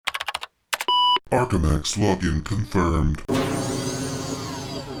Archimex login confirmed.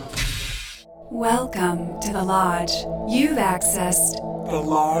 Welcome to the Lodge. You've accessed the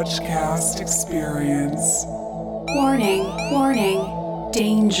Lodgecast experience. Warning, warning.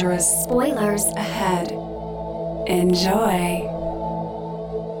 Dangerous spoilers ahead. Enjoy.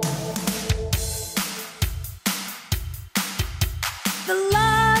 The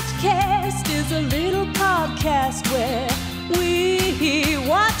Lodgecast is a little podcast where we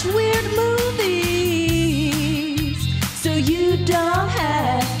watch weird movies so you don't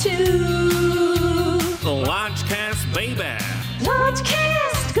have to. The Lodgecast, baby.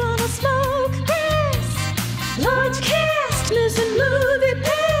 Lodgecast, gonna smoke grass. Lodgecast, listen movie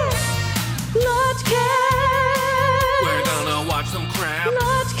pass. Lodgecast, We're gonna watch some crap.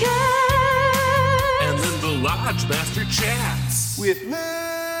 Lodgecast. And then the Lodge Master chats. With Lucas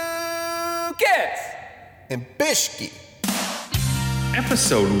and Bishki.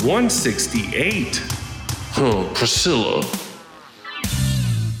 Episode 168. Priscilla.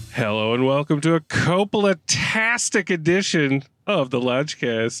 Hello and welcome to a Coppola-tastic edition of the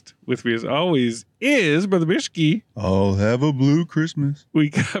Lodgecast. With me as always is Brother Bishki. I'll have a blue Christmas. We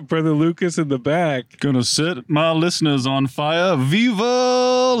got Brother Lucas in the back. Gonna set my listeners on fire. Viva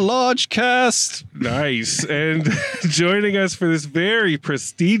Lodgecast! Nice. And joining us for this very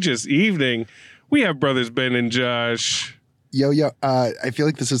prestigious evening, we have brothers Ben and Josh. Yo, I feel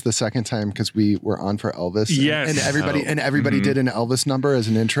like this is the second time because we were on for Elvis. Yes. And everybody did an Elvis number as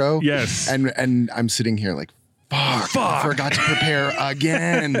an intro. Yes. And I'm sitting here like, fuck. I forgot to prepare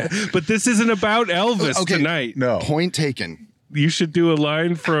again. But this isn't about Elvis tonight. No. Point taken. You should do a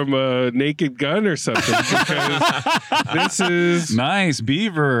line from Naked Gun or something because this is... Nice,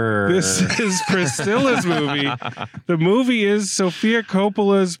 Beaver. This is Priscilla's movie. The movie is Sofia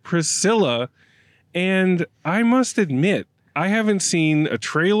Coppola's Priscilla. And I must admit, I haven't seen a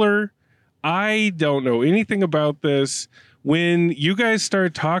trailer. I don't know anything about this. When you guys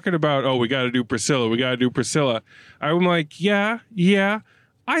started talking about, we got to do Priscilla, I'm like, yeah.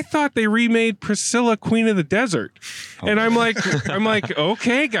 I thought they remade Priscilla, Queen of the Desert. And I'm like,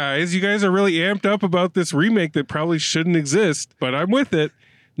 okay, guys, you guys are really amped up about this remake that probably shouldn't exist, but I'm with it.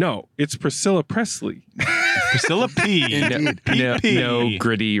 No, it's Priscilla Presley. Priscilla P. No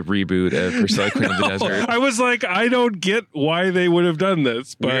gritty reboot of Priscilla, Queen of the Desert. I was like, I don't get why they would have done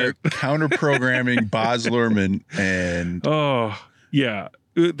this, but we're counter-programming Baz Luhrmann and... Oh, yeah.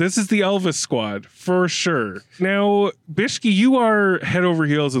 This is the Elvis squad, for sure. Now, Bishki, you are head over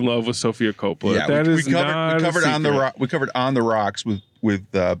heels in love with Sofia Coppola. Yeah, we covered On the Rocks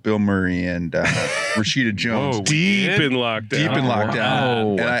with Bill Murray and Rashida Jones. Deep in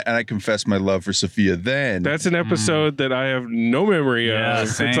lockdown. Wow. And I confessed my love for Sofia then. That's an episode that I have no memory of.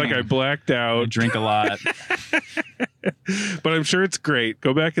 Same. It's like I blacked out. I drink a lot. But I'm sure it's great.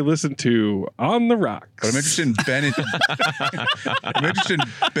 Go back and listen to On the Rocks. But I'm interested in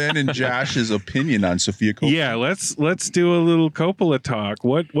Ben and Josh's opinion on Sofia Coppola. Yeah, let's do a little Coppola talk.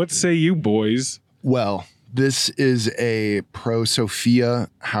 What say you boys? Well, this is a pro-Sofia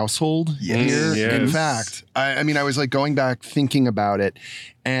household here. Yes. In fact, I mean, I was like going back thinking about it.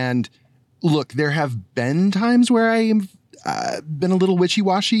 And look, there have been times where I have been a little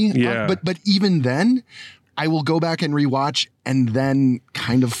wishy-washy. Yeah. But even then, I will go back and rewatch and then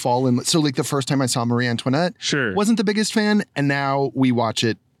kind of fall in. So like the first time I saw Marie Antoinette, wasn't the biggest fan. And now we watch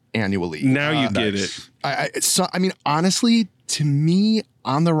it annually. Now you get it. I mean, honestly, to me,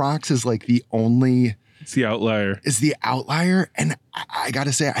 On the Rocks is like the only... It's the outlier. And I got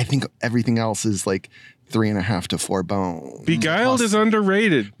to say, I think everything else is like 3.5 to 4 bones. Beguiled is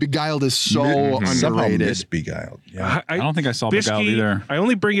underrated. Beguiled is so underrated. Somehow miss Beguiled. Yeah. I don't think I saw Bishki, Beguiled either. I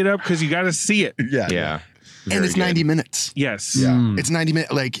only bring it up because you got to see it. Yeah. And it's 90 minutes. Yes. Yeah. It's 90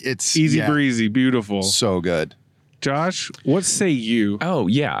 minutes. Like it's easy breezy, beautiful. So good. Josh, what say you? Oh,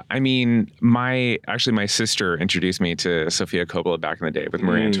 yeah. I mean, my sister introduced me to Sofia Coppola back in the day with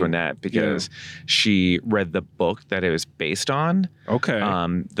Marie Antoinette because she read the book that it was based on. Okay.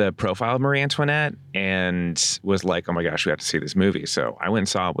 The profile of Marie Antoinette, and was like, oh my gosh, we have to see this movie. So I went and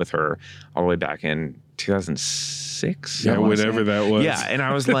saw it with her all the way back in 2006. Yeah, whatever that was. Yeah. And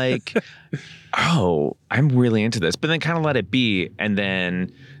I was like, oh, I'm really into this. But then kind of let it be. And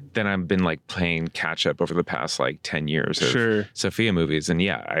then I've been like playing catch up over the past like 10 years of Sofia movies. And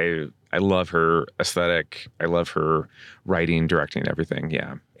yeah, I love her aesthetic. I love her writing, directing, everything.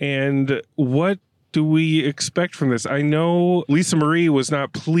 Yeah. And what do we expect from this? I know Lisa Marie was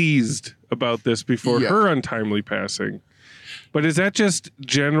not pleased about this before her untimely passing. But is that just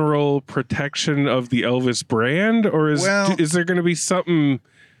general protection of the Elvis brand? Or is there going to be something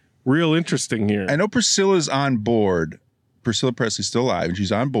real interesting here? I know Priscilla's on board. Priscilla Presley's still alive and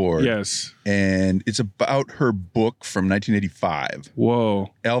she's on board. Yes. And it's about her book from 1985. Whoa.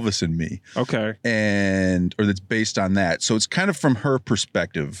 Elvis and Me. Okay. Or that's based on that. So it's kind of from her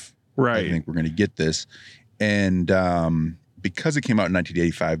perspective. Right. I think we're going to get this. And because it came out in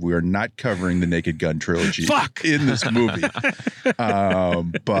 1985, we are not covering the Naked Gun trilogy in this movie. But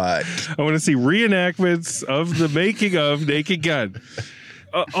I want to see reenactments of the making of Naked Gun.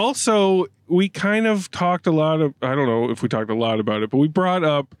 Also, we kind of talked a lot of, I don't know if we talked a lot about it, but we brought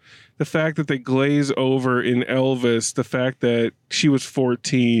up the fact that they glaze over in Elvis, the fact that she was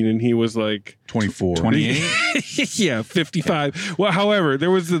 14 and he was like 24. 28? Yeah, 55. Well, however, there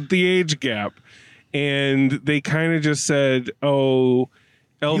was the age gap. And they kind of just said, oh,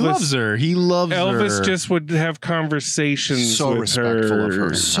 Elvis. He loves her. He loves her. Elvis just would have conversations So with respectful of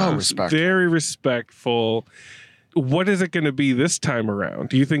her. So respectful. Very respectful. What is it going to be this time around?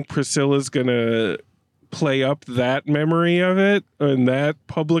 Do you think Priscilla's going to play up that memory of it and that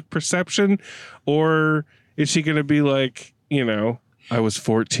public perception? Or is she going to be like, I was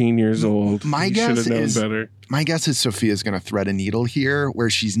 14 years old. My You guess should have known is better. My guess is Sophia's going to thread a needle here where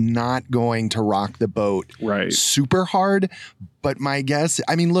she's not going to rock the boat super hard. But my guess,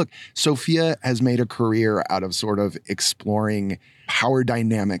 look, Sofia has made a career out of sort of exploring power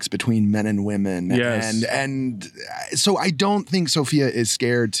dynamics between men and women. Yes. And so I don't think Sofia is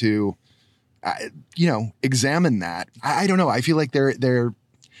scared to, examine that. I don't know. I feel like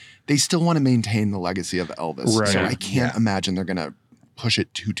they still want to maintain the legacy of Elvis. Right. So I can't imagine they're going to push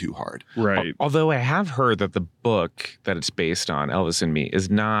it too hard. Right. Although I have heard that the book that it's based on, Elvis and Me, does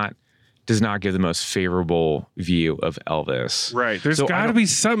not give the most favorable view of Elvis. Right. There's got to be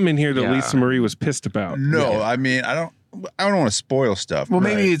something in here that Lisa Marie was pissed about. No, I don't want to spoil stuff. Well,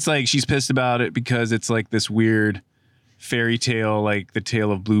 maybe it's like she's pissed about it because it's like this weird fairy tale, like the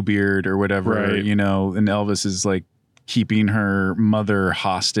tale of Bluebeard or whatever, and Elvis is like keeping her mother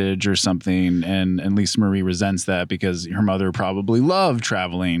hostage or something, and Lisa Marie resents that because her mother probably loved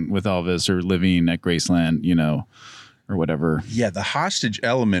traveling with Elvis or living at Graceland, or whatever. Yeah, the hostage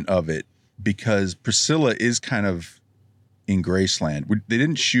element of it, because Priscilla is kind of in Graceland. They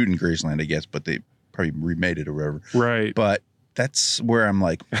didn't shoot in Graceland, I guess, but they probably remade it or whatever. Right. But that's where I'm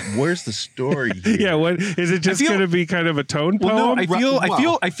like, where's the story here? Yeah, what is it just going to be kind of a tone poem? Well, no,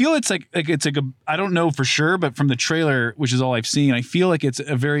 I feel it's like I don't know for sure, but from the trailer, which is all I've seen, I feel like it's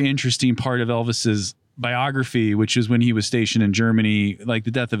a very interesting part of Elvis's biography, which is when he was stationed in Germany, like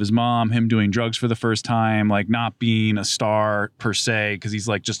the death of his mom, him doing drugs for the first time, like not being a star per se, because he's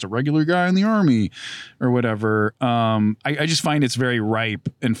like just a regular guy in the army or whatever. I just find it's very ripe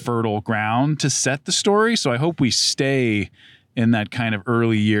and fertile ground to set the story. So I hope we stay in that kind of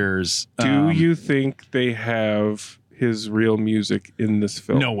early years. Do you think they have his real music in this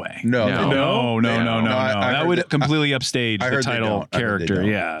film? No way. No. That would completely upstage the title character.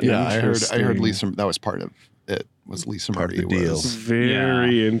 Yeah. I heard Lisa. That was part of it. Was Lisa Marie the deal?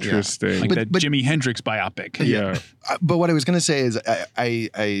 Very interesting. Like that Jimi Hendrix biopic. Yeah. But what I was going to say is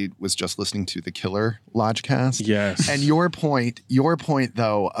I was just listening to the Killer Lodgecast. Yes. And your point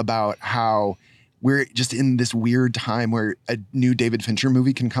though about how we're just in this weird time where a new David Fincher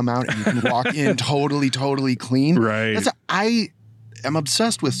movie can come out and you can walk in totally clean. Right. I am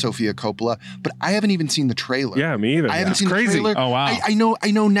obsessed with Sofia Coppola, but I haven't even seen the trailer. Yeah, me either. I haven't seen the trailer. Oh, wow. I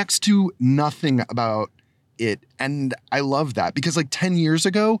know next to nothing about it, and I love that because like 10 years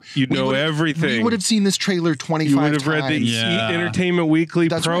ago, you'd know everything. We would have seen this trailer 25 times. You would have read the Entertainment Weekly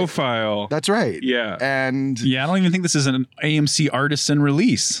profile. Right. That's right. Yeah. And I don't even think this is an AMC artisan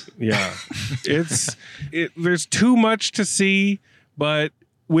release. Yeah. There's too much to see, but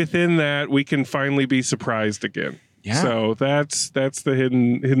within that we can finally be surprised again. Yeah. So that's the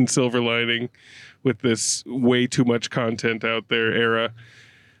hidden silver lining with this way too much content out there era.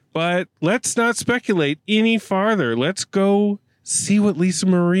 But let's not speculate any farther. Let's go see what Lisa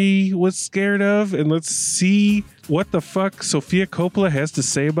Marie was scared of, and let's see what the fuck Sofia Coppola has to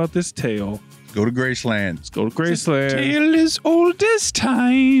say about this tale. Go to Graceland. Let's go to Graceland. The tale is old as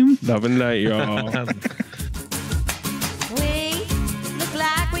time. Love and night, y'all. We look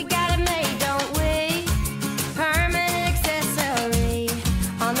like we got it made, don't we? Permanent accessory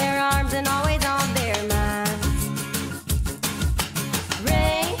on their arms and always on their minds.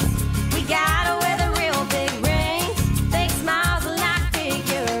 Rings, we gotta wear the real big rings. Big smiles like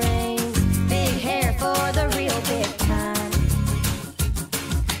figurines. Big hair for the real big time.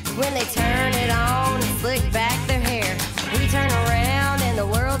 When they turn it on and slick back their hair, we turn around and the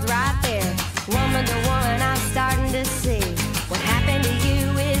world's right there. Woman to woman.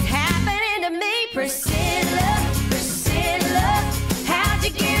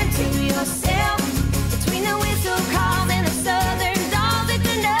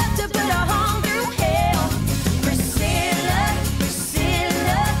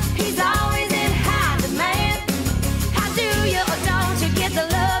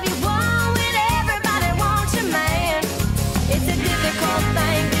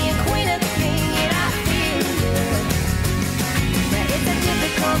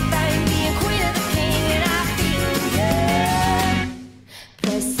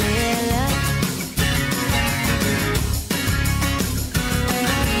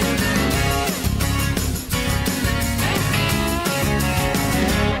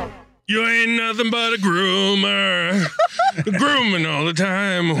 You ain't nothing but a groomer. Grooming all the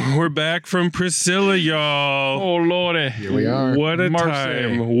time. We're back from Priscilla, y'all. Oh, Lordy. Here we are. What a Marcy.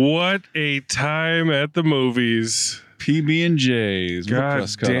 time. What a time at the movies. PB&J's. God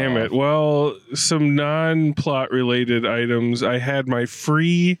damn it. Well, some non-plot related items. I had my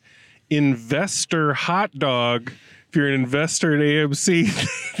free investor hot dog. If you're an investor at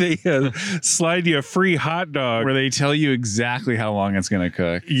AMC, they slide you a free hot dog. Where they tell you exactly how long it's going to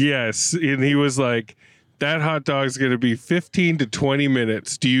cook. Yes. And he was like, that hot dog's going to be 15 to 20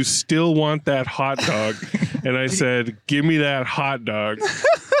 minutes. Do you still want that hot dog? And I said, give me that hot dog.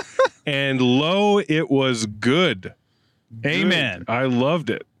 And lo, it was good. Amen. Good. I loved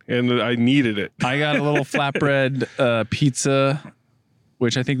it. And I needed it. I got a little flatbread pizza,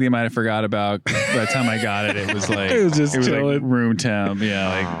 which I think they might have forgot about by the time I got it. It was like It was just like chilling. room temp.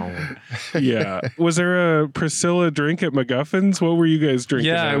 Yeah, Yeah. Was there a Priscilla drink at McGuffin's? What were you guys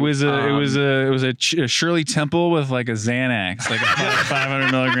drinking? yeah. at? It was a Shirley Temple with like a Xanax, like a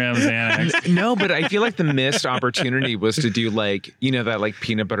 500 milligram Xanax. No, but I feel like the missed opportunity was to do like, you know, that like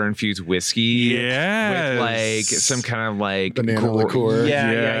peanut butter infused whiskey. Yes. With like some kind of like Banana liqueur.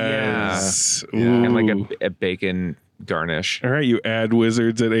 Yeah, Yes. yeah. And like Ooh. a bacon garnish. All right, you ad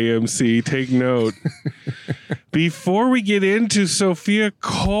wizards at AMC, take note. Before we get into Sofia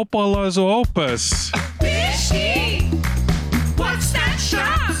Coppola's opus, Bishy! What's that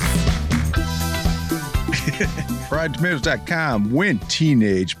shot? FriedTomatoes.com. When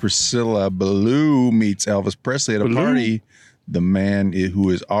teenage Priscilla Blue meets Elvis Presley at a party, the man who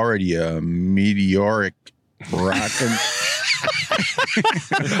is already a meteoric rockin'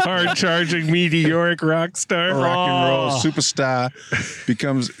 hard-charging meteoric rock star. rock and roll superstar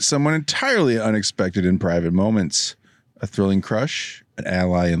becomes someone entirely unexpected in private moments. A thrilling crush, an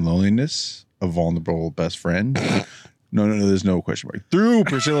ally in loneliness, a vulnerable best friend. No, there's no question mark. Through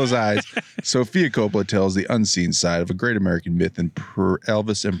Priscilla's eyes, Sofia Coppola tells the unseen side of a great American myth in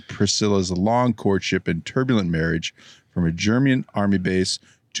Elvis and Priscilla's long courtship and turbulent marriage from a German army base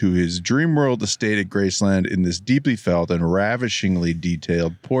to his dream world estate at Graceland in this deeply felt and ravishingly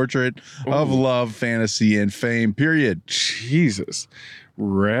detailed portrait of love, fantasy, and fame, period. Jesus.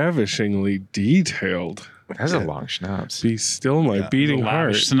 Ravishingly detailed. That's a long schnapps. Be still my beating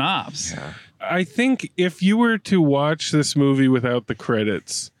heart. Synopsis. Yeah. I think if you were to watch this movie without the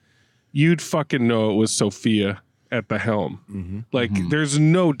credits, you'd fucking know it was Sofia at the helm. Mm-hmm. Like, there's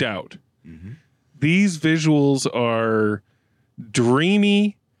no doubt. These visuals are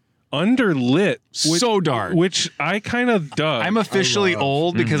dreamy, underlit, So dark. which I kind of dug. I'm officially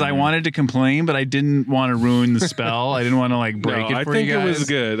old because I wanted to complain, but I didn't want to ruin the spell. I didn't want to like break it I for think you guys. it was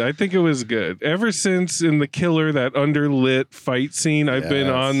good. I think it was good. Ever since in The Killer, that underlit fight scene, I've been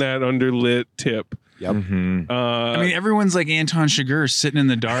Yes. on that underlit tip. Yep. I mean, everyone's like Anton Chigurh sitting in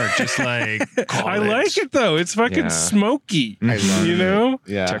the dark, just like I like it though. It's fucking Yeah. smoky. I love You know?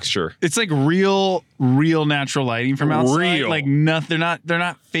 Yeah. Texture. It's like real natural lighting from outside. Real. Like nothing. They're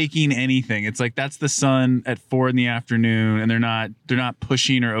not faking anything. It's like that's the sun at 4 p.m, and they're not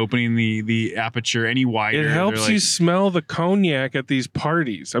pushing or opening the aperture any wider. It helps They're like, you smell the cognac at these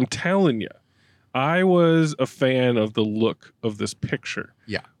parties. I'm telling you. I was a fan of the look of this picture.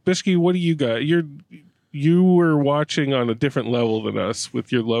 Yeah. Bishki, what do you got? You were watching on a different level than us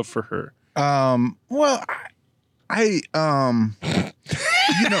with your love for her. Well, I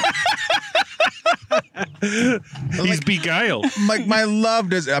you know, He's beguiled. like my love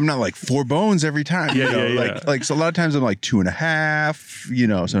does. I'm not like 4 bones every time. Yeah, you know? yeah, yeah. Like so a lot of times I'm like 2.5. You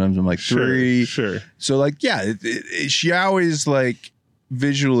know, sometimes I'm like 3. Sure. So like, yeah, she always like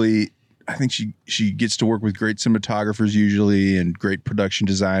visually. I think she gets to work with great cinematographers usually and great production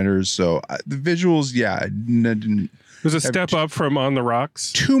designers. So the visuals, yeah, I didn't It was a step up from On the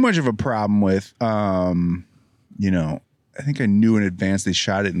Rocks. too much of a problem with. You know, I think I knew in advance they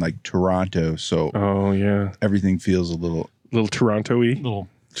shot it in like Toronto, so Oh yeah, everything feels a little Toronto-y. little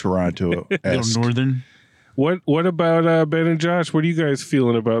Toronto. northern. What about Ben and Josh? What are you guys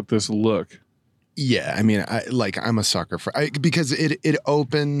feeling about this look? Yeah, I mean, I'm a sucker for because it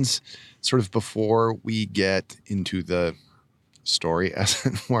opens sort of before we get into the story, as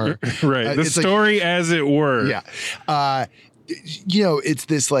it were. Right, the it's like- story as it were. Yeah, you know, it's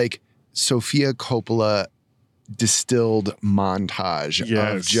this like Sofia Coppola distilled montage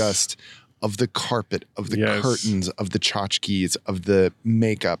of the carpet, of the curtains, of the tchotchkes, of the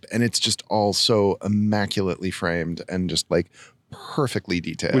makeup, and it's just all so immaculately framed and just like perfectly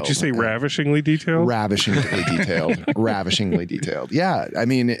detailed. Would you say ravishingly detailed? Ravishingly detailed. Ravishingly detailed. Yeah, I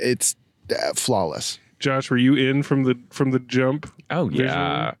mean, it's flawless. Josh, were you in from the jump? Oh yeah.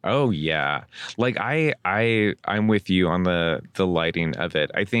 Visually? Oh yeah. Like I'm with you on the lighting of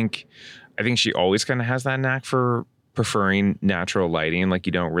it. I think she always kind of has that knack for preferring natural lighting. Like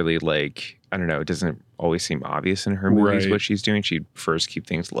you don't really like, I don't know, it doesn't always seem obvious in her movies what she's doing. She prefers keep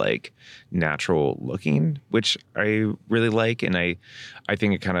things like natural looking, which I really like. And I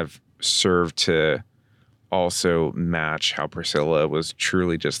think it kind of served to also match how Priscilla was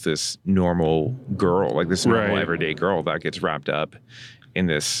truly just this normal girl, like this normal everyday girl that gets wrapped up in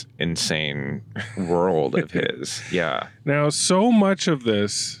this insane world of his. Yeah. Now, so much of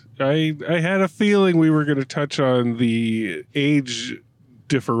this, I had a feeling we were going to touch on the age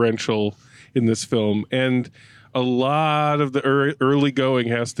differential in this film, and a lot of the early going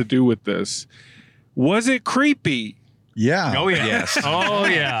has to do with this. Was it creepy? Yeah. Oh yeah. Yes. Oh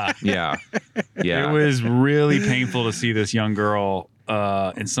yeah. Yeah. Yeah. It was really painful to see this young girl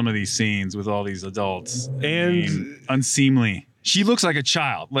in some of these scenes with all these adults. And unseemly. She looks like a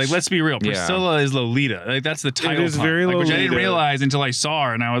child. Like, let's be real. Priscilla is Lolita. Like, that's the title. It is very which Lolita. I didn't realize until I saw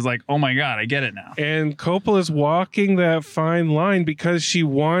her, and I was like, oh my God, I get it now. And Coppola's walking that fine line because she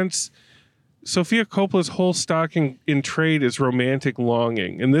wants... Sofia Coppola's whole stock in trade is romantic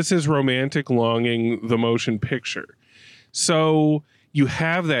longing. And this is romantic longing, the motion picture. So you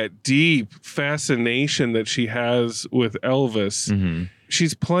have that deep fascination that she has with Elvis. Mm-hmm.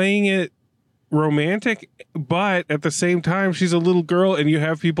 She's playing it romantic, but at the same time, she's a little girl, and you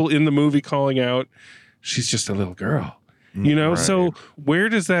have people in the movie calling out, she's just a little girl. You know? So where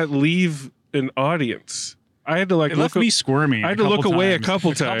does that leave an audience? I had to it left me squirming. I had to look away a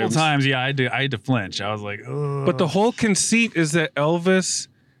couple times. A couple times, yeah, I had to flinch. I was like, ugh. But the whole conceit is that Elvis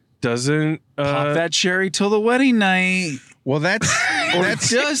doesn't pop that cherry till the wedding night. Well, that's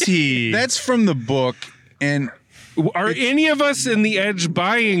does he? That's from the book. And are any of us in the Edge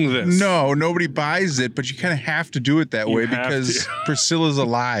buying this? No, nobody buys it. But you kind of have to do it that way because Priscilla's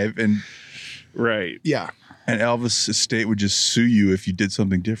alive, and yeah, and Elvis' estate would just sue you if you did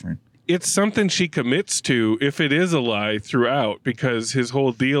something different. It's something she commits to if it is a lie throughout, because his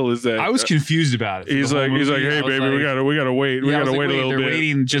whole deal is that I was confused about it. He's like, hey baby, we gotta wait. We gotta wait a little bit. They're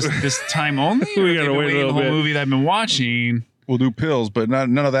waiting just this time only. We gotta wait a little bit. The whole movie that I've been watching. We'll do pills, but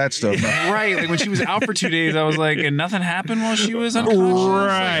none of that stuff. No. Right. Like when she was out for 2 days, I was like, and nothing happened while she was unconscious.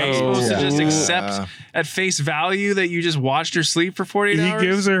 Right. Like, I'm supposed to just accept at face value that you just watched her sleep for 48 hours. He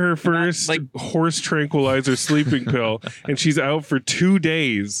gives her first horse tranquilizer sleeping pill, and she's out for 2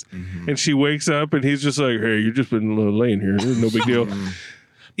 days. And she wakes up, and he's just like, hey, you've just been laying here. No big deal.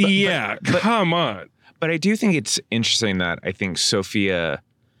 Come on. But I do think it's interesting that I think Sofia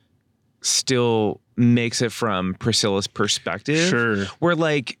still makes it from Priscilla's perspective. Sure. Where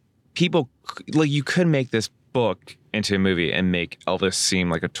like people, like you could make this book into a movie and make Elvis seem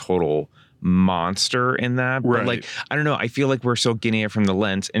like a total monster in that. But like, I don't know. I feel like we're still getting it from the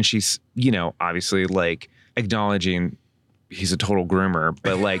lens, and she's, you know, obviously like acknowledging he's a total groomer,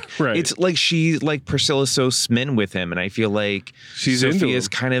 but like it's like Priscilla's so smitten with him, and I feel like Sofia's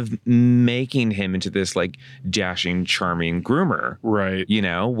kind of making him into this like dashing, charming groomer, right? You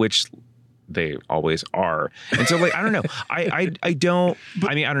know, which they always are. And so like I don't know, I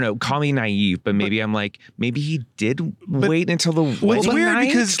don't know, call me naive, but maybe I'm like, maybe he did wait until the wedding it's weird night?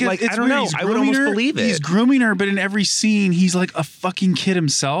 because like it's I don't know, I would almost believe it. He's grooming her, but in every scene he's like a fucking kid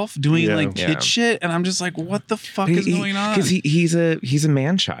himself doing like kid shit, and I'm just like, what the fuck is going on? Because he's a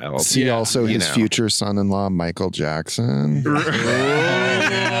man child. See also his future son-in-law Michael Jackson.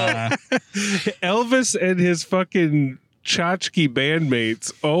 Elvis and his fucking tchotchke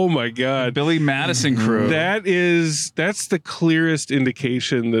bandmates. Oh my God. Billy Madison crew. That's the clearest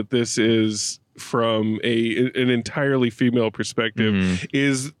indication that this is from an entirely female perspective,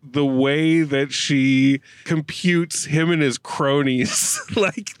 is the way that she computes him and his cronies.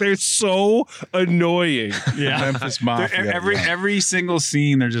 Like they're so annoying. Yeah. Memphis Mafia. Every single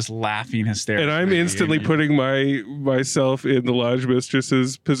scene they're just laughing hysterically. And I'm instantly putting myself in the lodge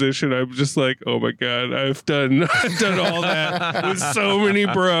mistress's position. I'm just like, oh my God, I've done all that with so many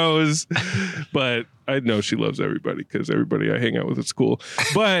bros. But I know she loves everybody because everybody I hang out with at school.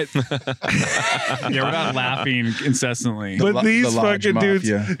 But yeah, we're not laughing incessantly. But these fucking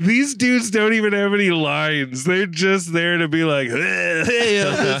dudes, these dudes don't even have any lines. They're just there to be like,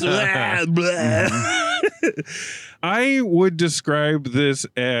 I would describe this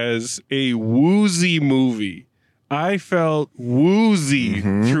as a woozy movie. I felt woozy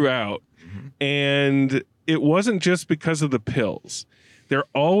throughout. And it wasn't just because of the pills. They're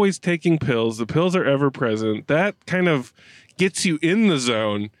always taking pills. The pills are ever present. That kind of gets you in the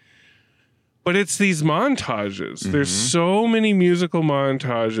zone. But it's these montages. There's so many musical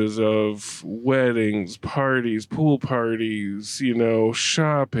montages of weddings, parties, pool parties, you know,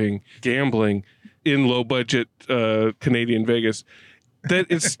 shopping, gambling in low budget Canadian Vegas, that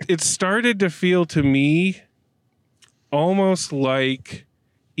it started to feel to me almost like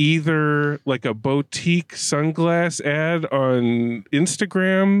either like a boutique sunglass ad on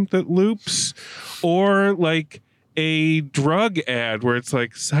Instagram that loops, or like a drug ad where it's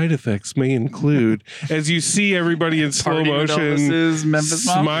like side effects may include, as you see everybody in slow motion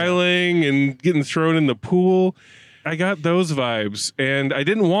smiling and getting thrown in the pool. I got those vibes and I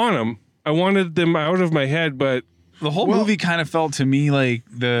didn't want them. I wanted them out of my head, but the whole movie kind of felt to me like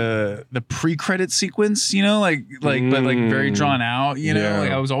the pre-credit sequence, you know, but very drawn out, you know,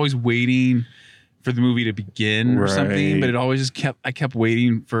 like I was always waiting for the movie to begin or something, but it always just I kept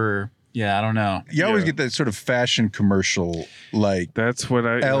waiting for, I don't know. You always get that sort of fashion commercial, like that's what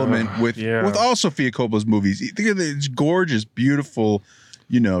element with all Sofia Coppola's movies. It's gorgeous, beautiful,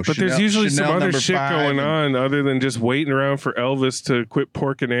 you know. But there's usually some other shit going on other than just waiting around for Elvis to quit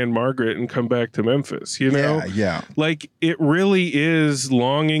porking Anne Margaret and come back to Memphis, you know? Yeah. Like, it really is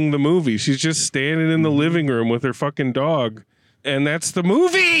longing the movie. She's just standing in the living room with her fucking dog. And that's the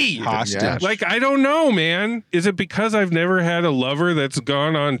movie. Hostage. Like, I don't know, man. Is it because I've never had a lover that's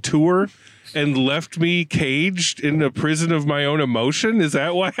gone on tour and left me caged in a prison of my own emotion? Is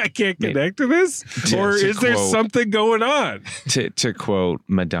that why I can't connect to this? Or is there something going on? To quote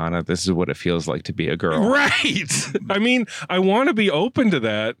Madonna, this is what it feels like to be a girl. Right. I mean, I want to be open to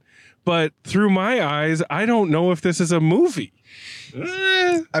that, but through my eyes, I don't know if this is a movie.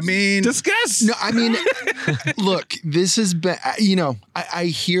 I mean, discuss. No, I mean, look, this has been, you know, I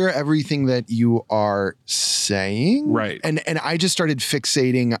hear everything that you are saying. Right. And I just started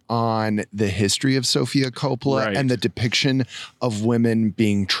fixating on the history of Sofia Coppola and the depiction of women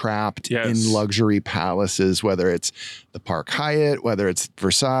being trapped in luxury palaces, whether it's the Park Hyatt, whether it's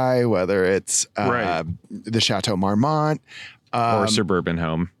Versailles, whether it's the Chateau Marmont. Or a suburban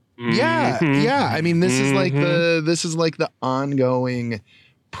home. Yeah. I mean, this is like the ongoing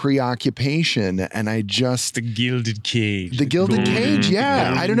preoccupation, and I just the gilded cage.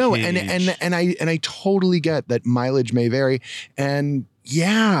 Yeah, I don't know, and I totally get that mileage may vary, and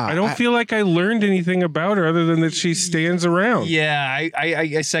I don't feel like I learned anything about her other than that she stands around. Yeah,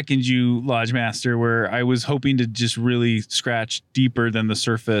 I second you, Lodge Master, where I was hoping to just really scratch deeper than the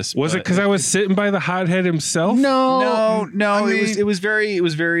surface. Was it because I was sitting by the hothead himself? No. I mean, it was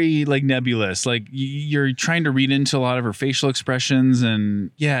very like nebulous. Like you're trying to read into a lot of her facial expressions,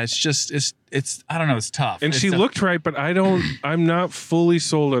 and it's I don't know, it's tough. And she looked right, but I'm not fully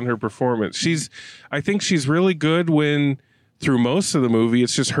sold on her performance. I think she's really good when, through most of the movie,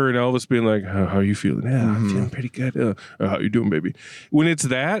 it's just her and Elvis being like, how are you feeling? Yeah, I'm feeling pretty good. How you doing, baby? When it's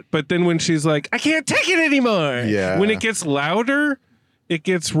that, but then when she's like, I can't take it anymore. Yeah. When it gets louder, it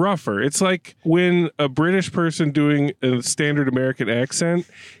gets rougher. It's like when a British person doing a standard American accent,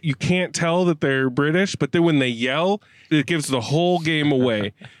 you can't tell that they're British, but then when they yell, it gives the whole game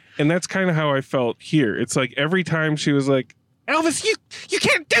away. And that's kind of how I felt here. It's like every time she was like, Elvis, you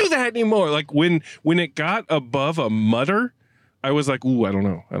can't do that anymore. Like when it got above a mutter, I was like, ooh, I don't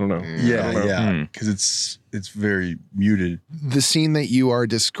know. Yeah, because it's very muted. The scene that you are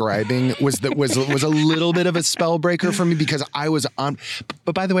describing was a little bit of a spell breaker for me, because I was on.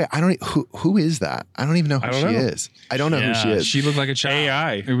 But by the way, I don't who is that? I don't even know who she is. I don't know who she is. She looked like a child.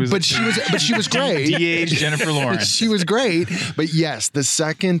 AI. But she was great. De-aged Jennifer Lawrence. She was great. But yes, the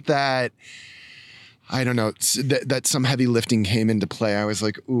second that, I don't know, that some heavy lifting came into play, I was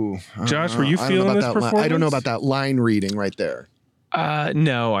like, ooh. Josh, were you feeling this performance? I don't know about that line reading right there.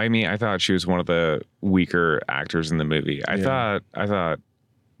 No, I mean, I thought she was one of the weaker actors in the movie. I thought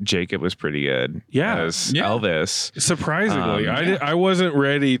Jacob was pretty good as Elvis. Surprisingly, I wasn't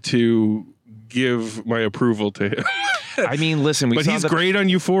ready to give my approval to him. I mean, listen, but he's great on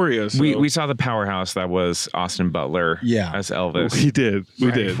Euphoria. So. We saw the powerhouse that was Austin Butler as Elvis. We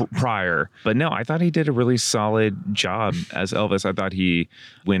did prior. But no, I thought he did a really solid job as Elvis. I thought he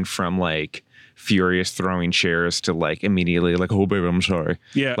went from like furious throwing chairs to like immediately like, oh baby, I'm sorry.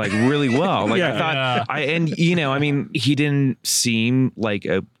 Yeah. Like really well. Like I thought I mean, he didn't seem like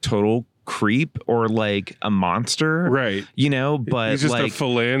a total creep or like a monster, right? You know, but he's just like a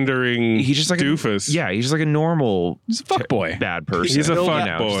philandering. He's just like doofus. He's just like a normal. He's a fuckboy, bad person. He's a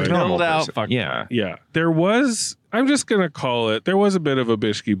fuckboy. Filled out fuck. Yeah. There was. I'm just gonna call it. There was a bit of a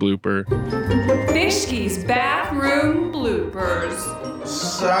Bishki blooper. Bishki's bathroom bloopers.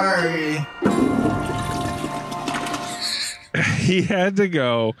 Sorry. he had to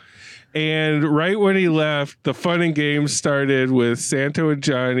go. And right when he left, the fun and games started with Santo and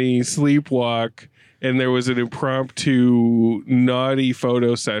Johnny sleepwalk, and there was an impromptu naughty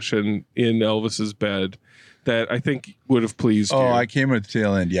photo session in Elvis's bed that I think would have pleased you. Oh, I came at the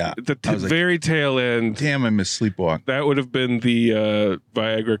tail end. Yeah, the very tail end. Damn, I missed Sleepwalk. That would have been the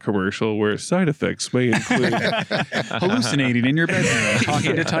Viagra commercial where side effects may include hallucinating in your bedroom,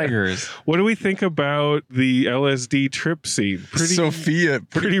 talking to tigers. What do we think about the LSD trip scene?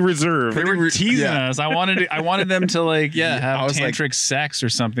 Pretty reserved. They were teasing us. I wanted them to like have tantric sex or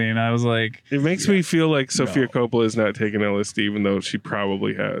something. And I was like, it makes me feel like Sofia Coppola is not taking LSD, even though she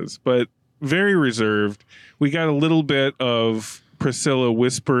probably has. But very reserved. We got a little bit of Priscilla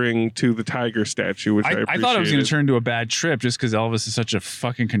whispering to the tiger statue, which I appreciated. I thought it was going to turn into a bad trip just because Elvis is such a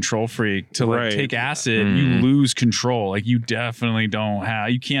fucking control freak. To like take acid, you lose control. Like you definitely don't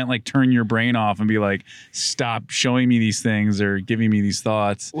have. You can't like turn your brain off and be like, stop showing me these things or giving me these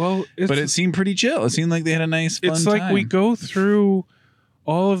thoughts. Well, but it seemed pretty chill. It seemed like they had a nice fun It's like time. we go through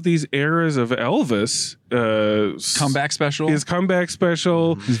all of these eras of Elvis. Comeback special. His comeback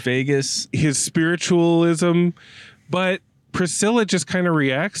special. His Vegas. His spiritualism. But Priscilla just kind of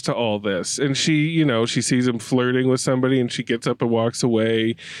reacts to all this. And she sees him flirting with somebody and she gets up and walks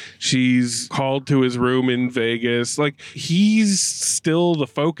away. She's called to his room in Vegas. Like, he's still the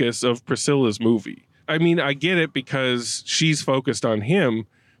focus of Priscilla's movie. I mean, I get it because she's focused on him.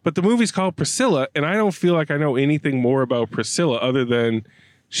 But the movie's called Priscilla, and I don't feel like I know anything more about Priscilla other than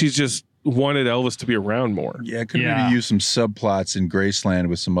she's just wanted Elvis to be around more. Yeah, could maybe use some subplots in Graceland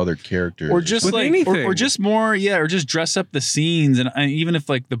with some other characters, or just or just more, or just dress up the scenes, and even if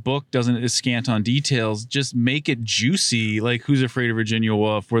like the book is scant on details, just make it juicy. Like Who's Afraid of Virginia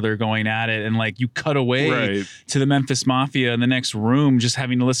Woolf, where they're going at it, and like you cut away to the Memphis Mafia in the next room, just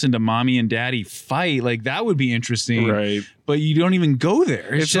having to listen to mommy and daddy fight. Like that would be interesting, right? But you don't even go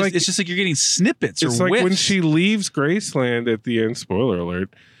there. It's just like you're getting snippets. It's or like whiffs. when she leaves Graceland at the end. Spoiler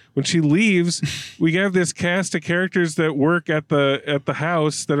alert. When she leaves, we have this cast of characters that work at the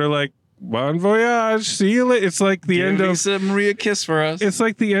house that are like, bon voyage, see you later. It's like the end of Lisa Maria kiss for us. It's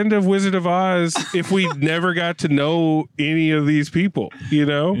like the end of Wizard of Oz if we never got to know any of these people, you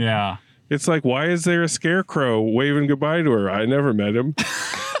know? Yeah. It's like, why is there a scarecrow waving goodbye to her? I never met him.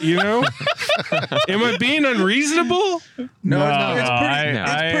 You know? Am I being unreasonable? No,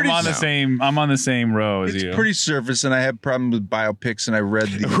 I'm on the same row as you. It's pretty surface, and I have problems with biopics. And I read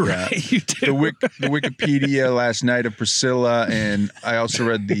the Wikipedia last night of Priscilla, and I also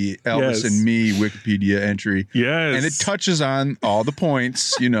read the Elvis and Me Wikipedia entry. Yes, and it touches on all the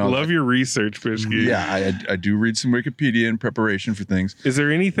points. You know, love your research, Bishki. Yeah, I do read some Wikipedia in preparation for things. Is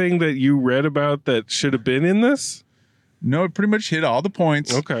there anything that you read about that should have been in this? No, it pretty much hit all the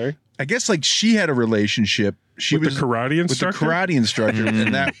points. Okay. I guess like she had a relationship. She with was the karate instructor? With the karate instructor,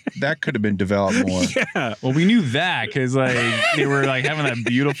 and that could have been developed more. Yeah. Well, we knew that because like they were like having that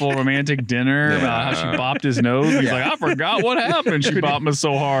beautiful romantic dinner about how she bopped his nose. He's like, I forgot what happened. She bopped me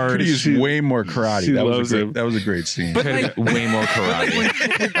so hard. Could use way more karate. That was a great scene. But like, way more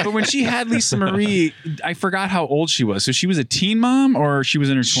karate. But when she had Lisa Marie, I forgot how old she was. So she was a teen mom, or she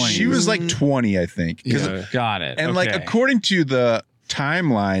was in her 20s. She was like 20, I think. Yeah. Got it. And like according to the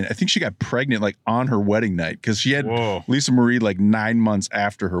timeline, I think she got pregnant like on her wedding night because she had Lisa Marie like 9 months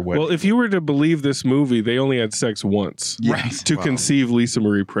after her wedding. Well, if you were to believe this movie, they only had sex once, right, to conceive Lisa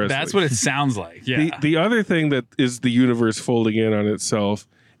Marie Presley. That's what it sounds like. Yeah. The other thing that is the universe folding in on itself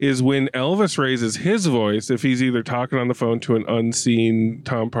is when Elvis raises his voice, if he's either talking on the phone to an unseen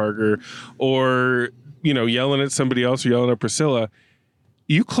Tom Parker or, you know, yelling at somebody else or yelling at Priscilla,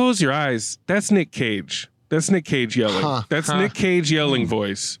 you close your eyes. That's Nick Cage. That's Nick Cage yelling. That's Nick Cage yelling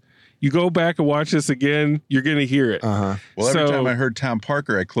voice. You go back and watch this again, you're going to hear it. Well, every time I heard Tom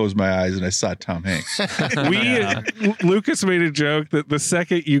Parker, I closed my eyes and I saw Tom Hanks. Lucas made a joke that the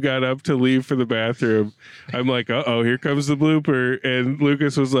second you got up to leave for the bathroom, I'm like, uh-oh, here comes the blooper. And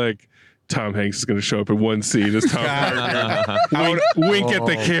Lucas was like, Tom Hanks is going to show up in one scene as Tom Parker. Wink at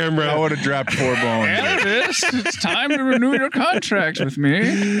the camera. I would have dropped 4 bones. Elvis, it's time to renew your contract with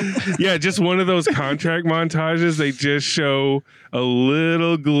me. Yeah, just one of those contract montages. They just show a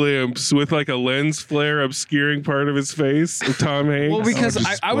little glimpse with like a lens flare obscuring part of his face of Tom Hanks. Well, because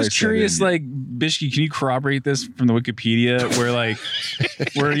I was curious, like, Bishki, can you corroborate this from the Wikipedia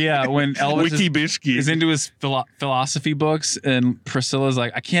when Elvis is into his philosophy books and Priscilla's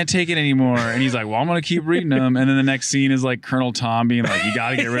like, I can't take it anymore. anymore. And he's like, well, I'm going to keep reading them. And then the next scene is like Colonel Tom being like, you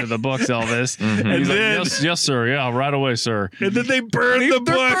got to get rid of the books, Elvis. Mm-hmm. And he's then, like, yes, sir. Yeah, right away, sir. And then they burn the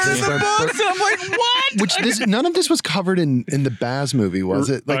books. And I'm like, what? None of this was covered in the Baz movie, was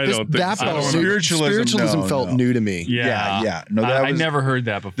it? Like I don't think so. Spiritualism felt new to me. Yeah. No, that I never heard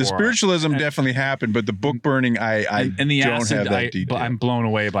that before. The spiritualism definitely happened, but the book burning, I the don't acid, have that detail. I'm blown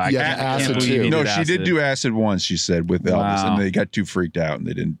away by. Yeah, I can't acid believe too. he No, did she did acid. do acid once, she said, with Elvis, and they got too freaked out, and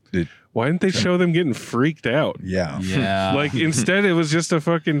they didn't. Why didn't they show them getting freaked out? Yeah. Like instead it was just a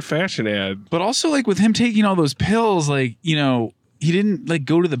fucking fashion ad. But also like with him taking all those pills, like, you know, he didn't like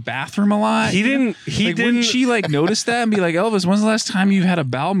go to the bathroom a lot. He didn't. Wouldn't she like notice that and be like, Elvis, when's the last time you've had a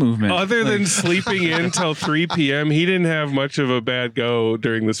bowel movement? Other than sleeping in till 3 p.m., he didn't have much of a bad go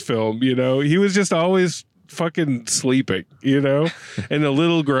during this film. You know, he was just always fucking sleeping, you know, and a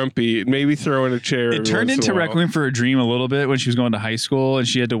little grumpy, maybe throwing a chair. It turned into Requiem for a Dream a little bit when she was going to high school and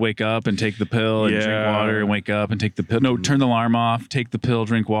she had to wake up and take the pill and drink water and wake up and take the pill. No, turn the alarm off, take the pill,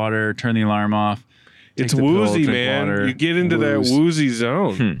 drink water, turn the alarm off. It's woozy, man. Water. You get into that woozy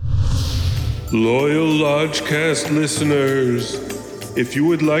zone. Loyal Lodgecast listeners, if you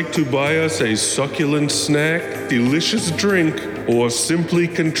would like to buy us a succulent snack, delicious drink, or simply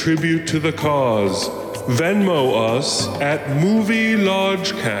contribute to the cause, Venmo us at Movie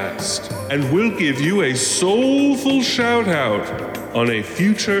Lodgecast, and we'll give you a soulful shout out on a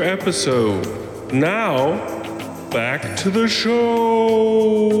future episode. Now, back to the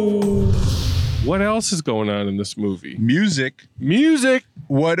show. What else is going on in this movie? Music.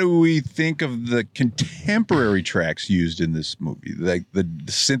 What do we think of the contemporary tracks used in this movie? Like the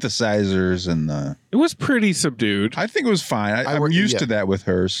synthesizers and the... It was pretty subdued. I think it was fine. I'm used to that with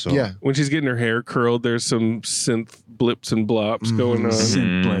her. So when she's getting her hair curled, there's some synth blips and blops going on.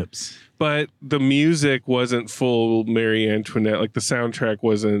 Synth blips. But the music wasn't full Marie Antoinette. Like the soundtrack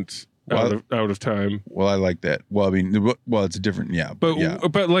wasn't out of time. Well, I like that. Well, I mean, it's different. Yeah.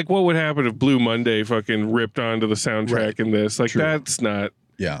 But like, what would happen if Blue Monday fucking ripped onto the soundtrack in this? Like, that's not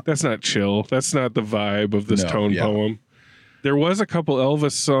chill. That's not the vibe of this tone poem. There was a couple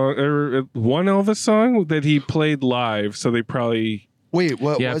Elvis song, or one Elvis song that he played live. So they probably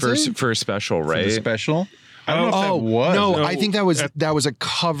for a special, right? For the special. I don't know if that was. No, I think that was a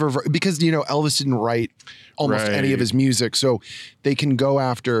cover because, you know, Elvis didn't write almost any of his music, so they can go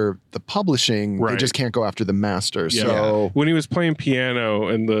after the publishing. They just can't go after the master. Yeah. So when he was playing piano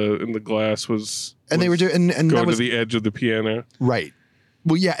and the glass was they were doing and going that was to the edge of the piano, right?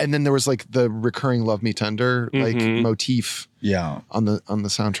 Well, yeah, and then there was like the recurring "Love Me Tender" like motif, on the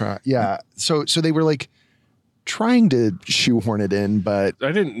soundtrack. Yeah, so they were like trying to shoehorn it in, but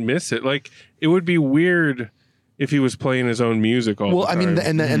I didn't miss it. Like, it would be weird if he was playing his own music all the time. I mean,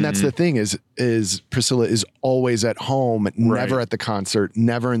 and that's the thing is Priscilla is always at home, never at the concert,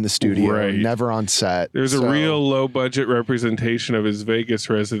 never in the studio, never on set. There's a real low budget representation of his Vegas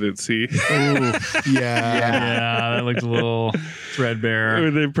residency. That looked a little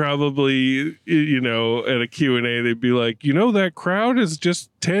threadbare. They probably, you know, at a Q&A, they'd be like, you know, that crowd is just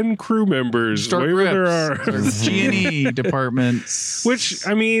 10 crew members. There are G&E departments. Which,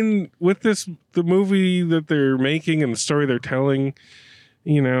 I mean, with the movie that they're making and the story they're telling,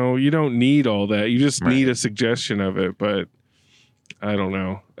 you know, you don't need all that. You just need a suggestion of it. But I don't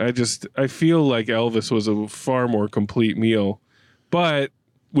know. I feel like Elvis was a far more complete meal. But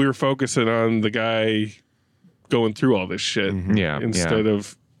we were focusing on the guy going through all this shit. Instead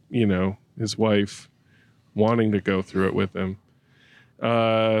of, you know, his wife wanting to go through it with him.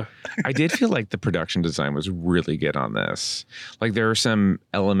 I did feel like the production design was really good on this. Like, there are some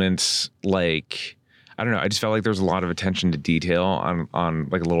elements, like, I don't know, I just felt like there was a lot of attention to detail on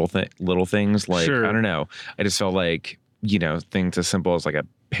like little things. Like, I don't know, I just felt like, you know, things as simple as like a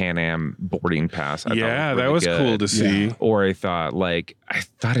Pan Am boarding pass. That was cool to see. Yeah. Or I thought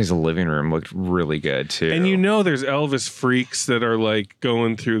his living room looked really good too. And you know, there's Elvis freaks that are like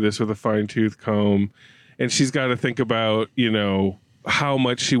going through this with a fine tooth comb, and she's got to think about, you know, how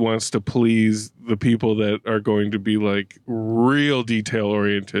much she wants to please the people that are going to be like real detail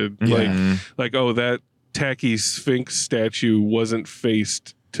oriented. Like, oh, that tacky Sphinx statue wasn't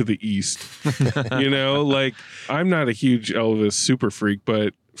faced to the east. You know, like, I'm not a huge Elvis super freak,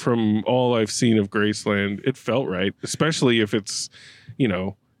 but from all I've seen of Graceland, it felt right, especially if it's, you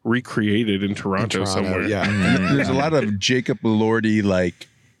know, recreated in Toronto somewhere. Yeah. There's a lot of Jacob Elordi, like,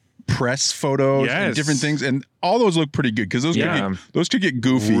 press photos and different things, and all those look pretty good because those could get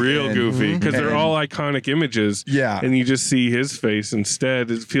goofy, real goofy, because they're all iconic images. Yeah, and you just see his face instead.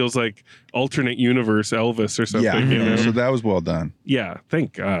 It feels like alternate universe Elvis or something. Yeah, you know? So that was well done. Yeah,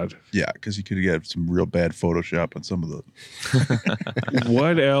 thank God. Yeah, because you could get some real bad Photoshop on some of those.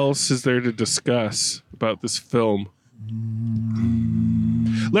 What else is there to discuss about this film?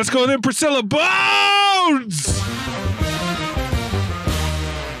 Let's go then, Priscilla Bones!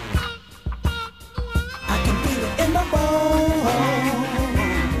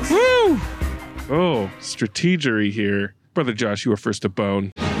 Woo! Oh, strategery here. Brother Josh, you were first to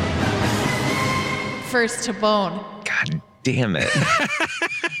bone. First to bone. God damn it.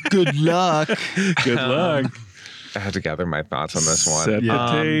 Good luck. Good luck. I had to gather my thoughts on this one. Set the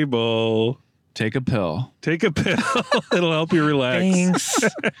table. Take a pill. Take a pill. It'll help you relax. Thanks.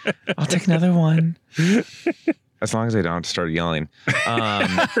 I'll take another one. As long as I don't start yelling.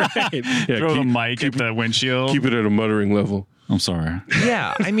 Right. Yeah, Throw the mic at the windshield. Keep it at a muttering level. I'm sorry.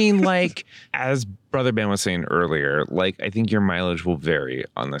 Yeah. I mean, like, as Brother Ben was saying earlier, like, I think your mileage will vary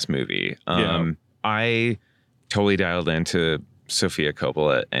on this movie. I totally dialed into Sofia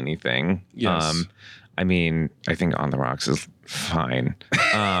Coppola anything. Yes. I mean, I think On the Rocks is fine.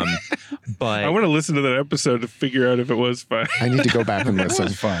 But I want to listen to that episode to figure out if it was fine. I need to go back and listen.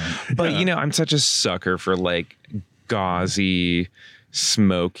 Fine. But, you know, I'm such a sucker for like gauzy,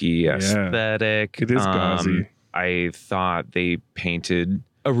 smoky aesthetic. It is gauzy. I thought they painted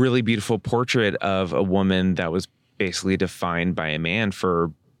a really beautiful portrait of a woman that was basically defined by a man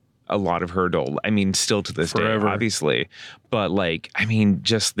for a lot of her adult. I mean, still to this Forever. day, obviously. But like, I mean,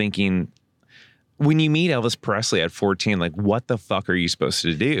 just thinking, when you meet Elvis Presley at 14, like, what the fuck are you supposed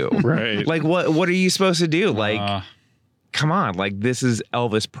to do? Right. Like, what are you supposed to do? Like, come on, like, this is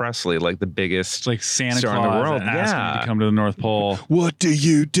Elvis Presley, like the biggest like Santa star Claus in the world. asking you to come to the North Pole. What do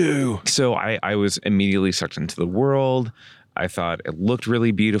you do? So I was immediately sucked into the world. I thought it looked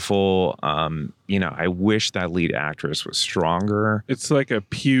really beautiful. You know, I wish that lead actress was stronger. It's like a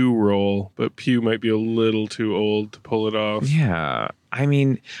Pew role, but Pew might be a little too old to pull it off. Yeah. I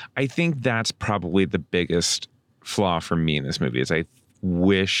mean, I think that's probably the biggest flaw for me in this movie is I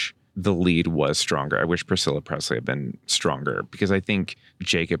wish the lead was stronger. I wish Priscilla Presley had been stronger because I think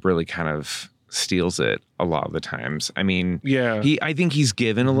Jacob really kind of steals it a lot of the times. I mean, I think he's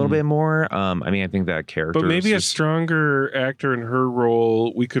given a little bit more. I mean, I think that character, but maybe a stronger actor in her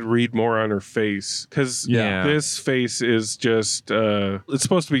role, we could read more on her face because this face is just it's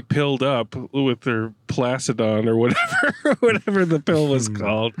supposed to be pilled up with her Placidon or whatever the pill was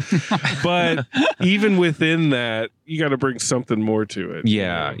called. But even within that, you got to bring something more to it.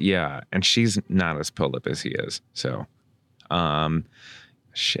 Yeah, and she's not as pilled up as he is. So,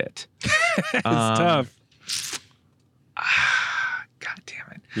 shit. It's tough. God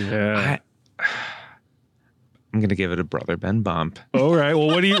damn it. Yeah. I'm gonna give it a Brother Ben bump. All right. Well,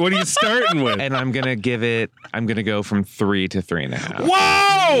 what are you starting with? And I'm gonna go from 3 to 3.5.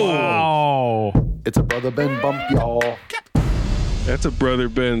 Whoa! Wow. It's a Brother Ben bump, y'all. That's a Brother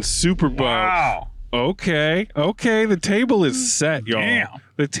Ben super bump. Wow. Okay. The table is set, y'all. Damn.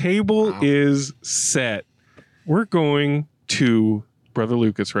 The table is set. We're going to Brother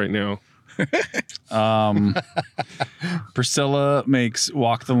Lucas right now. Priscilla makes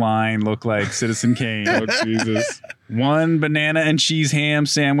Walk the Line look like Citizen Kane. Oh, Jesus. 1 banana and cheese ham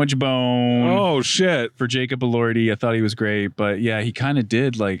sandwich bone. Oh, shit. For Jacob Elordi. I thought he was great, but yeah, he kind of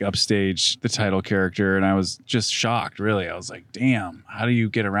did like upstage the title character, and I was just shocked, really. I was like, damn, how do you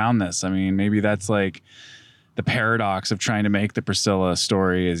get around this? I mean, maybe that's like the paradox of trying to make the Priscilla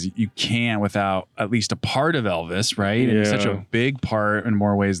story is you can't without at least a part of Elvis, right? And such a big part in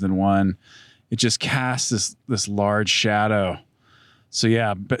more ways than one. It just casts this large shadow. So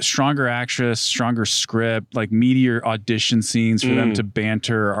yeah, but stronger actress, stronger script, like meatier audition scenes for them to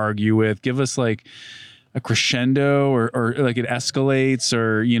banter, argue with. Give us like a crescendo or like it escalates,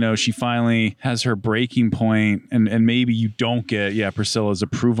 or, you know, she finally has her breaking point and maybe you don't get, Priscilla's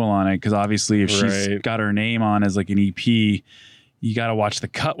approval on it. Cause obviously if she's got her name on as like an EP, you got to watch the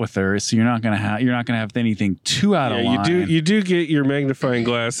cut with her. So you're not going to have anything too out of line. You do get your magnifying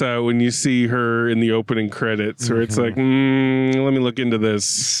glass out when you see her in the opening credits where it's like, let me look into this.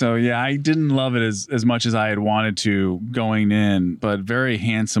 So yeah, I didn't love it as much as I had wanted to going in, but very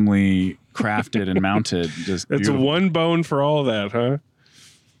handsomely crafted and mounted. Just It's beautiful. 1 bone for all that, huh?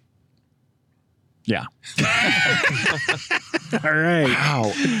 Yeah. All right.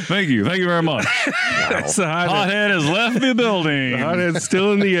 Wow. Thank you very much. That's the hothead has left the building. The hothead's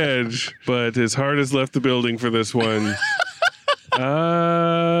still in the edge, but his heart has left the building for this one.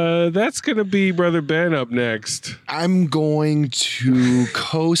 That's going to be Brother Ben up next. I'm going to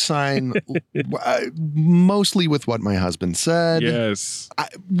co-sign mostly with what my husband said. Yes.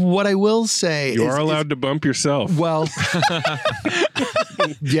 What I will say You are allowed to bump yourself. Well,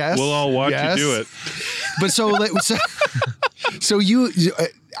 yes. We'll all watch yes. you do it. But so you,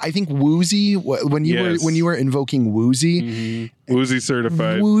 I think Woozy, when you were invoking Woozy, mm-hmm. Woozy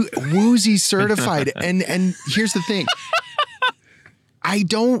certified, Woozy certified, and here's the thing, I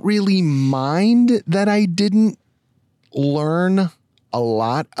don't really mind that I didn't learn a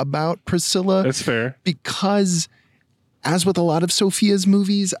lot about Priscilla. That's fair, because as with a lot of Sofia's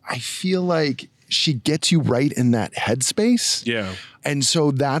movies, I feel like she gets you right in that headspace. Yeah. And so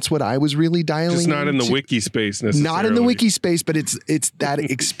that's what I was really dialing. Just not in the wiki space necessarily. Not in the wiki space, but it's that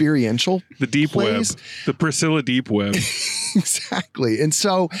experiential. The deep place. web. The Priscilla deep web. Exactly. And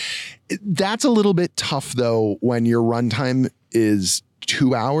so that's a little bit tough though when your runtime is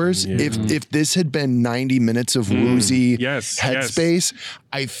 2 hours. Yeah. If this had been 90 minutes of woozy headspace,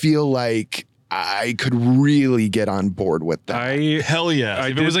 I feel like I could really get on board with that. Hell yeah.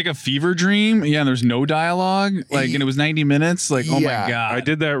 If it was like a fever dream, and there's no dialogue, and it was 90 minutes, oh my God. I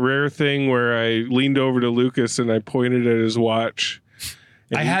did that rare thing where I leaned over to Lucas and I pointed at his watch.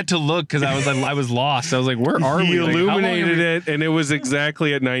 I had to look because I was lost. I was like, where are we? He illuminated it and it was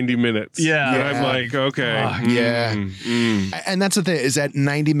exactly at 90 minutes. Yeah. And I'm like, okay. And that's the thing is at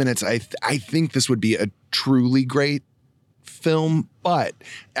 90 minutes, I think this would be a truly great film, but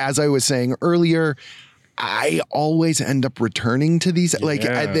as I was saying earlier, I always end up returning to these.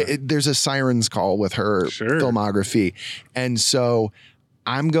 There's a Siren's Call with her filmography, and so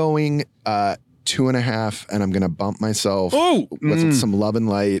I'm going 2.5, and I'm going to bump myself with some love and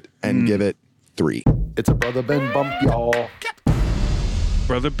light and give it 3. It's a Brother Ben bump, y'all.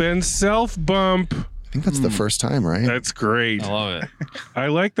 Brother Ben self bump. I think that's the first time, right? That's great. I love it. I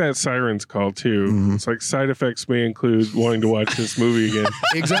like that Siren's Call too. Mm-hmm. It's like side effects may include wanting to watch this movie again.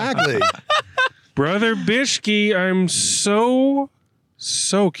 Exactly. Brother Bishki, I'm so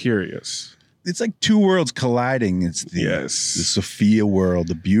curious. It's like two worlds colliding. It's the Sofia world,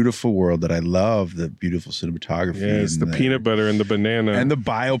 the beautiful world that I love, the beautiful cinematography. Yes, the peanut butter and the banana. And the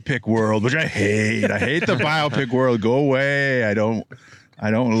biopic world, which I hate. I hate the biopic world. Go away. I don't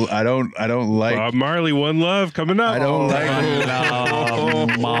like Bob Marley, One Love coming up. I don't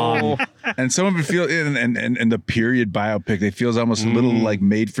like Mom. And some of it feels and the period biopic, they feels almost a little like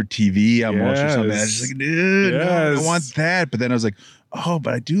made for TV almost or something. I was just like, dude, no, I don't want that. But then I was like, oh,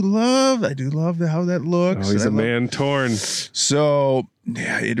 but I do love how that looks. Oh, he's a man torn. So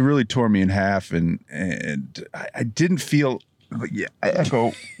yeah, it really tore me in half, and I didn't feel. Yeah, I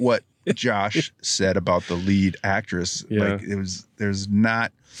echo what Josh said about the lead actress. Yeah. Like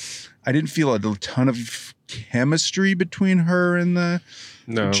I didn't feel a ton of chemistry between her and the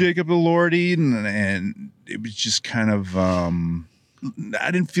Jacob Elordi, and it was just kind of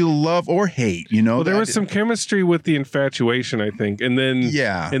I didn't feel love or hate, Well, there was some chemistry with the infatuation, I think, and then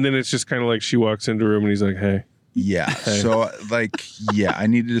it's just kind of like she walks into a room and he's like, hey. Yeah. Hey. So I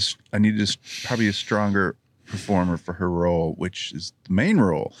needed probably a stronger performer for her role, which is the main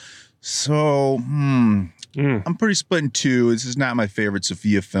role. So I'm pretty split in two. This is not my favorite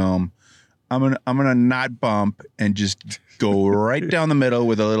Sofia film. I'm gonna not bump and just go right down the middle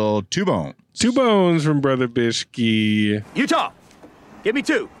with a little 2 bones. 2 bones from Brother Bishki. Utah, give me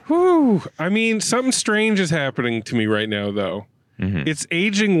 2. Whew. I mean, something strange is happening to me right now, though. Mm-hmm. It's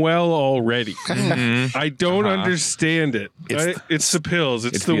aging well already. Mm-hmm. I don't understand it. It's the pills.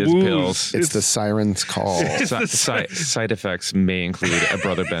 It's the woos. Pills. It's the Siren's Call. Side effects may include a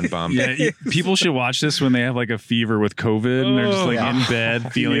Brother Ben bump. Yeah, people should watch this when they have like a fever with COVID and they're just like in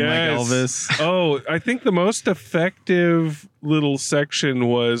bed feeling like Elvis. Oh, I think the most effective little section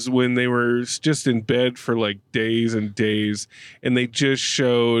was when they were just in bed for like days and days, and they just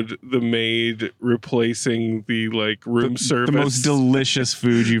showed the maid replacing the like room service. The most delicious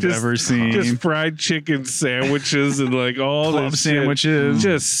food you've ever seen. Just fried chicken sandwiches and like all club this sandwiches shit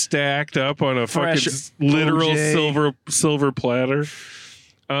just stacked up on a fresh fucking literal silver platter.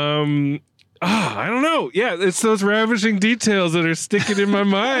 I don't know. Yeah, it's those ravishing details that are sticking in my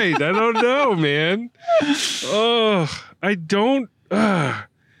mind. I don't know, man. Oh, I don't.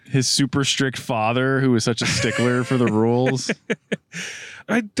 His super strict father, who was such a stickler for the rules.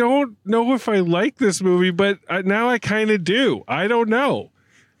 I don't know if I like this movie, but now I kind of do. I don't know.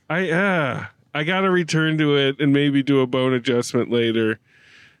 I got to return to it and maybe do a bone adjustment later,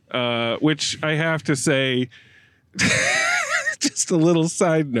 which I have to say, just a little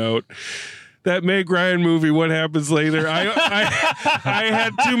side note. that Meg Ryan movie, What Happens Later. I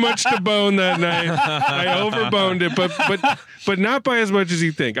had too much to bone that night. I overboned it, but not by as much as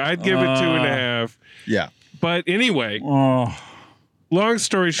you think. I'd give it 2.5. Yeah. But anyway, long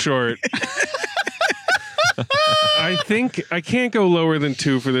story short, I think I can't go lower than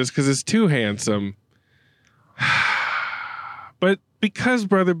 2 for this because it's too handsome. But because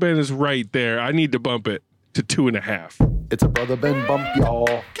Brother Ben is right there, I need to bump it to 2.5. It's a Brother Ben bump,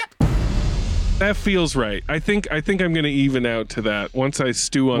 y'all. That feels right. I think I'm going to even out to that once I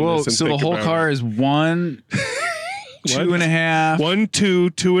stew on this. And so the whole car is 1, 2.5. 1, 2,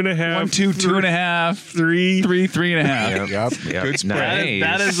 2.5. 1, 2, 2.5. 3, 3.5. Yep. Good spread. Nice.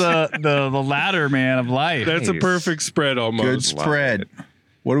 That is the ladder, man, of life. That's a perfect spread almost. Good spread.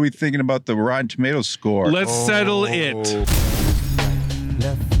 What are we thinking about the Rotten Tomatoes score? Let's settle it.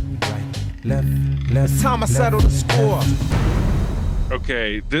 It's time I settle the score.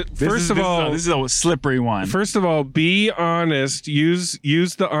 Okay. First This of all, is a slippery one. First of all, be honest. Use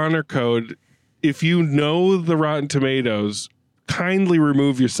the honor code. If you know the Rotten Tomatoes, kindly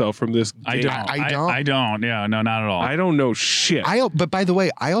remove yourself from this game. I don't. Yeah, no, not at all. I don't know shit. But by the way,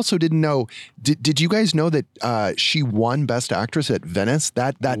 I also didn't know. Did you guys know that she won Best Actress at Venice?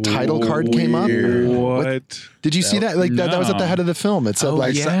 That title card came up. What? Did you see that? Like that was at the head of the film. It said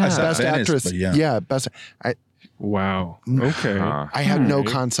I saw Best Venice, Actress. but yeah. Best. Wow. Okay. I had no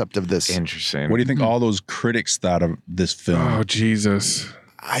concept of this. Interesting. What do you think all those critics thought of this film? Oh, Jesus.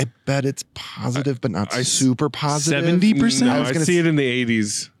 I bet it's positive, but not super positive. 70%? No, I see it in the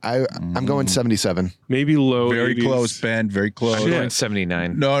 80s. I'm going 77. Maybe low Very 80s. close, Ben. Very close. I'm going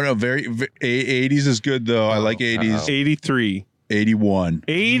 79. No, very 80s is good though. I like 80s. 83. 81.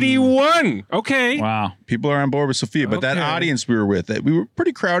 81. Okay. Wow. People are on board with Sophia, but that Okay. audience we were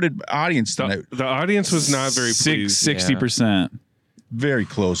pretty crowded audience tonight. The audience was not very pleased. 60%. Very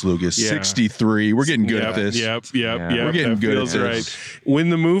close, Lucas. Yeah. 63. We're getting good at this. Yep. We're getting that good feels at right. this.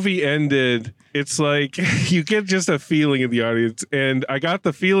 When the movie ended, it's like you get just a feeling in the audience, and I got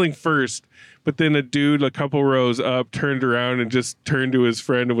the feeling first, but then a dude a couple rows up turned around and just turned to his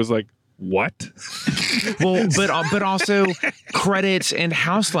friend and was like, "What?" Well, but also credits and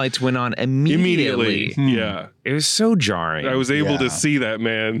house lights went on immediately. Yeah. It was so jarring. I was able to see that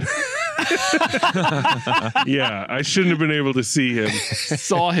man. Yeah, I shouldn't have been able to see him.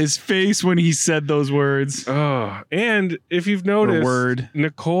 Saw his face when he said those words. Oh, and if you've noticed,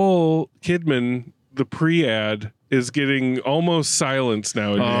 Nicole Kidman, the pre-ad, is getting almost silenced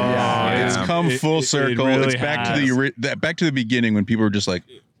nowadays. It's come full circle. really it's back has. to the beginning when people were just like,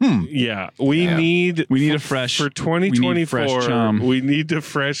 Yeah, we need a fresh for 2024. fresh chum. We need to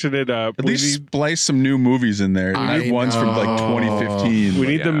freshen it up. At least splice some new movies in there. Not ones from like 2015. We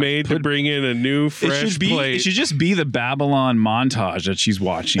need the maid to bring in a new fresh plate. It should just be the Babylon montage that she's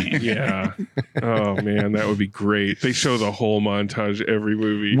watching. Yeah. Oh man, that would be great. They show the whole montage every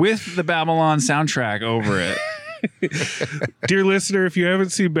movie with the Babylon soundtrack over it. Dear listener, if you haven't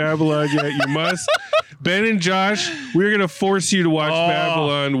seen Babylon yet, you must. Ben and Josh, we're going to force you to watch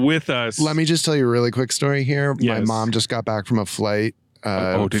Babylon with us. Let me just tell you a really quick story here. Yes. My mom just got back from a flight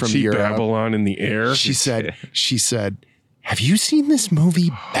did from she Europe. Babylon in the air? She said, "Have you seen this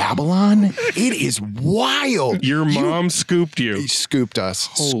movie Babylon? It is wild." Your mom scooped you. He scooped us.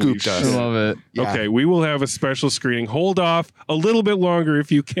 Holy Scooped us. shit. I love it. Yeah. Okay, we will have a special screening. Hold off a little bit longer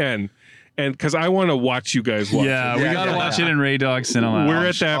if you can. And because I want to watch you guys watch Yeah, it. we got to watch it in Ray Dog Cinema. We're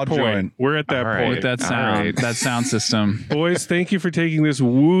at that point. We're at that point. With that sound, that sound system. Boys, thank you for taking this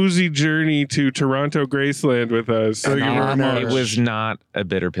woozy journey to Toronto Graceland with us. It was not a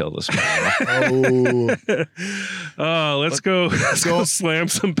bitter pill this morning. Let's go slam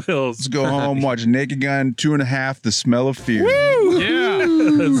some pills. Let's go home, watch Naked Gun 2.5, The Smell of Fear. Woo! Yeah.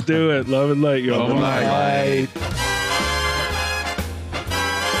 Let's do it. Love and light, y'all. Love and light.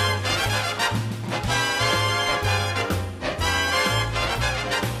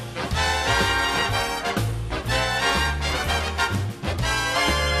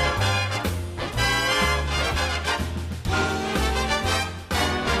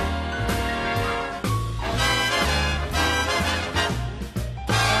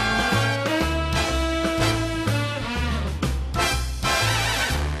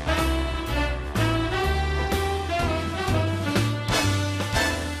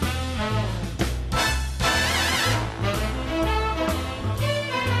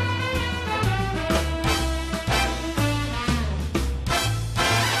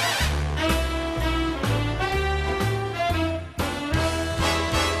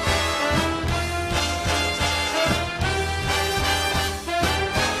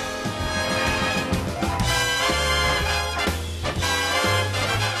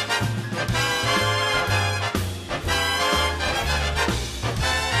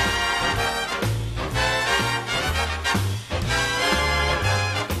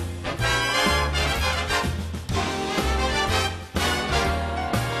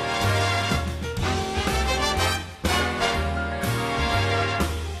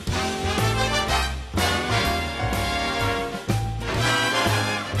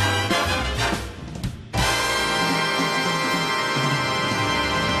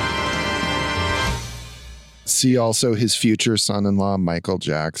 See also his future son-in-law, Michael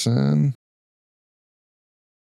Jackson.